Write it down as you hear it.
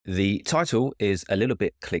The title is a little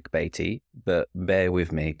bit clickbaity, but bear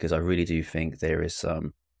with me because I really do think there is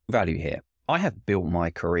some value here. I have built my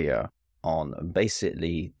career on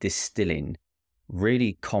basically distilling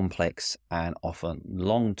really complex and often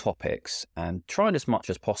long topics and trying as much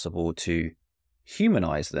as possible to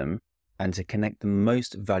humanize them and to connect the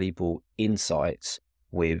most valuable insights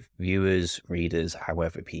with viewers, readers,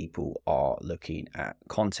 however people are looking at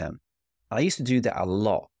content. I used to do that a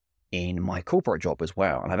lot in my corporate job as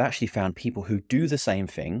well. And I've actually found people who do the same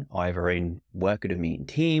thing, either in working with me in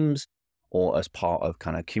teams or as part of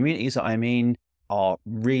kind of communities that I'm in, are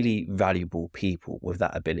really valuable people with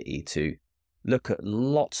that ability to look at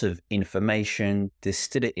lots of information,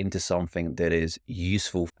 distill it into something that is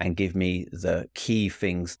useful and give me the key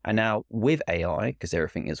things. And now with AI, because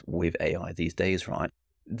everything is with AI these days, right?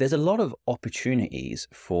 There's a lot of opportunities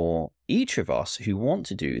for each of us who want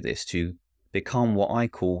to do this to become what I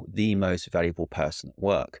call the most valuable person at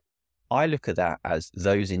work. I look at that as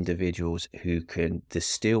those individuals who can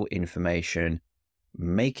distill information,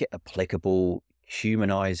 make it applicable,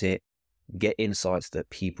 humanize it, get insights that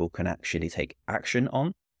people can actually take action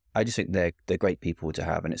on. I just think they're great people to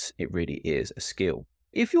have, and it really is a skill.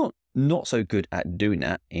 If you're not so good at doing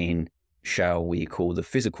that in, shall we call, the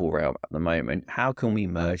physical realm at the moment, how can we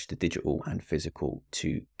merge the digital and physical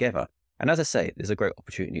together? And as I say, there's a great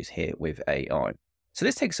opportunities here with AI. So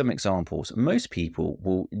let's take some examples. Most people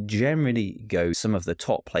will generally go some of the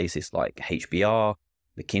top places like HBR,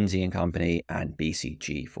 McKinsey and Company, and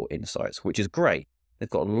BCG for insights, which is great. They've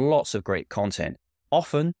got lots of great content.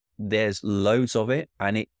 Often there's loads of it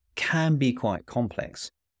and it can be quite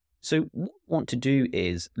complex. So what I want to do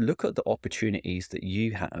is look at the opportunities that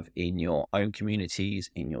you have in your own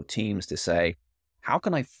communities, in your teams, to say, how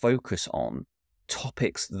can I focus on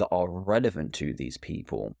topics that are relevant to these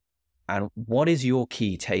people? And what is your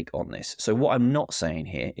key take on this? So what I'm not saying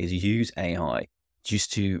here is use AI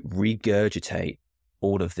just to regurgitate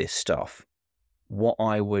all of this stuff. What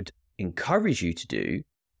I would encourage you to do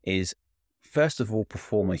is, first of all,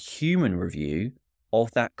 perform a human review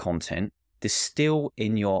of that content, distill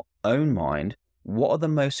in your own mind what are the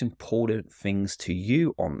most important things to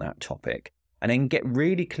you on that topic, and then get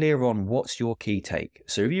really clear on what's your key take.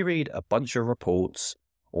 So if you read a bunch of reports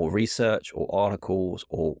or research or articles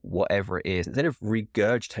or whatever it is, instead of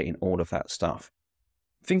regurgitating all of that stuff,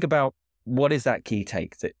 think about what is that key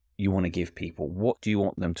take that you want to give people? What do you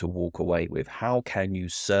want them to walk away with? How can you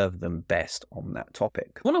serve them best on that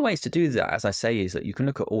topic? One of the ways to do that, as I say, is that you can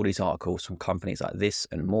look at all these articles from companies like this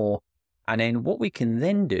and more. And then what we can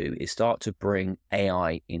then do is start to bring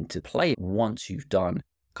AI into play once you've done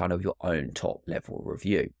kind of your own top level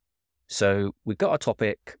review. So we've got a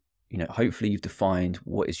topic, hopefully you've defined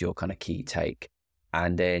what is your kind of key take,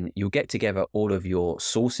 and then you'll get together all of your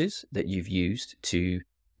sources that you've used to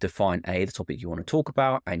define the topic you want to talk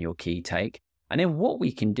about and your key take. And then what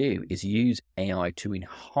we can do is use AI to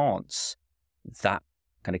enhance that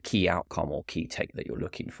kind of key outcome or key take that you're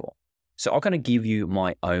looking for. So I'll kind of give you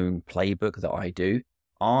my own playbook that I do.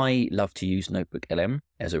 I love to use Notebook LM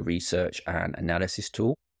as a research and analysis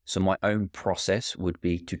tool. So my own process would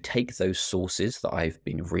be to take those sources that I've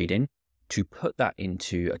been reading, to put that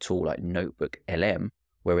into a tool like Notebook LM,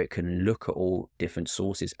 where it can look at all different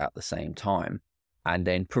sources at the same time, and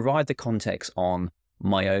then provide the context on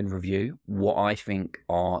my own review, what I think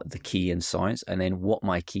are the key insights, and then what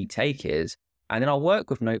my key take is. And then I'll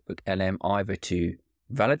work with Notebook LM either to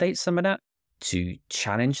validate some of that, to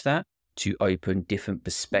challenge that, to open different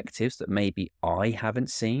perspectives that maybe I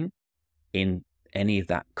haven't seen in any of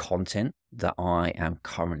that content that I am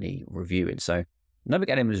currently reviewing. So Notebook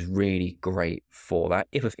LM is really great for that.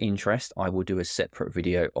 If of interest, I will do a separate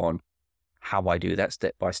video on how I do that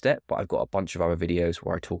step by step, but I've got a bunch of other videos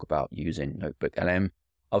where I talk about using Notebook LM.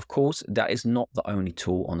 Of course, that is not the only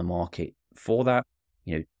tool on the market for that.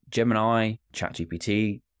 Gemini,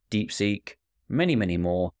 ChatGPT, DeepSeek, many, many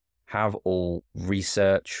more have all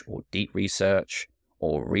research or deep research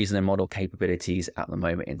or reasoning model capabilities at the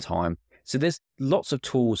moment in time. So there's lots of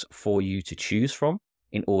tools for you to choose from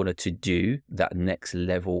in order to do that next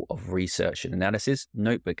level of research and analysis.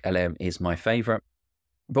 Notebook LM is my favorite.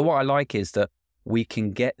 But what I like is that we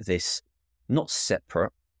can get this not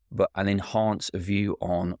separate, but an enhanced view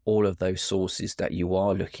on all of those sources that you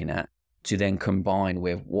are looking at, to then combine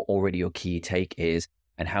with what already your key take is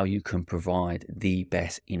and how you can provide the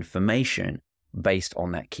best information based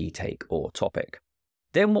on that key take or topic.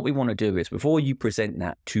 Then what we want to do is, before you present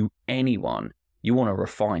that to anyone, you want to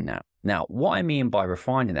refine that. Now, what I mean by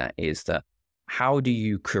refining that is that how do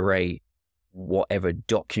you create whatever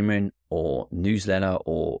document or newsletter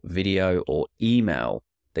or video or email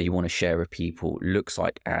that you want to share with people looks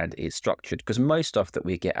like and is structured. Because most stuff that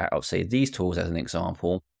we get out of, say, these tools as an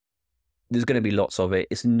example, there's going to be lots of it.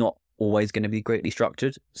 It's not always going to be greatly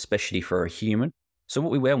structured, especially for a human. So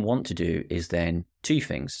what we then want to do is then two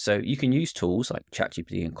things. So you can use tools like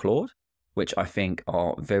ChatGPT and Claude, which I think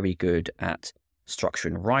are very good at structure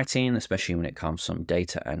and writing, especially when it comes from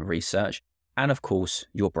data and research. And of course,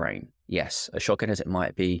 your brain. Yes, as shocking as it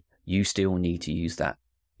might be, you still need to use that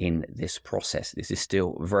in this process. This is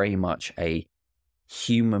still very much a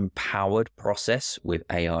human-powered process with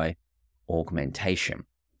AI augmentation.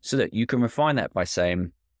 So that you can refine that by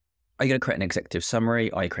saying, are you going to create an executive summary?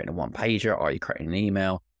 Are you creating a one-pager? Are you creating an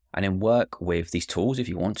email? And then work with these tools if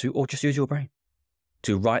you want to, or just use your brain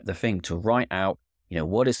to write the thing, to write out,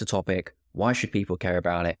 what is the topic? Why should people care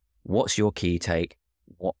about it? What's your key take?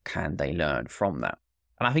 What can they learn from that?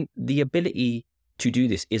 And I think the ability to do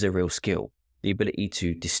this is a real skill. The ability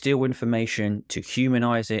to distill information, to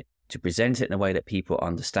humanize it, to present it in a way that people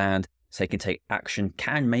understand so they can take action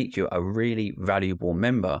can make you a really valuable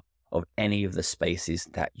member of any of the spaces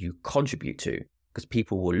that you contribute to, because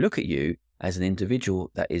people will look at you as an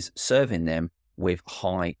individual that is serving them with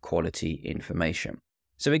high quality information.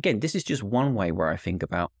 So again, this is just one way where I think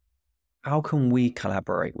about how can we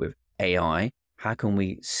collaborate with AI? How can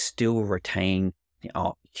we still retain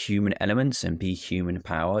our human elements and be human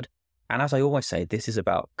powered? And as I always say, this is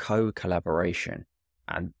about co-collaboration.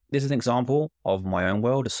 And this is an example of my own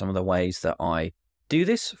world of some of the ways that I do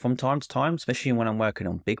this from time to time, especially when I'm working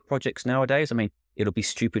on big projects nowadays. I mean, it'll be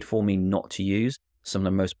stupid for me not to use some of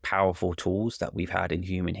the most powerful tools that we've had in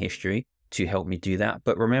human history to help me do that.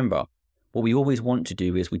 But remember, what we always want to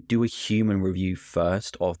do is we do a human review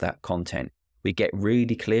first of that content. We get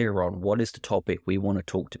really clear on what is the topic we want to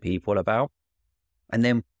talk to people about. And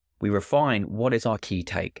then we refine what is our key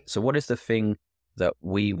take. So what is the thing that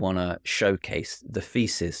we want to showcase, the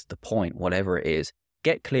thesis, the point, whatever it is.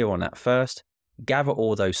 Get clear on that first, gather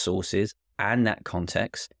all those sources and that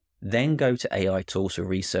context, then go to AI tools for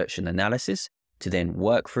research and analysis to then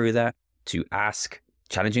work through that, to ask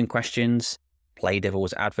challenging questions, play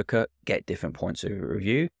devil's advocate, get different points of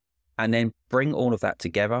review, and then bring all of that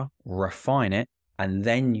together, refine it, and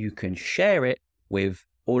then you can share it with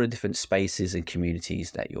all the different spaces and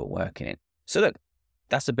communities that you're working in. So look,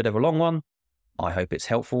 that's a bit of a long one. I hope it's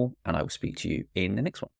helpful, and I will speak to you in the next one.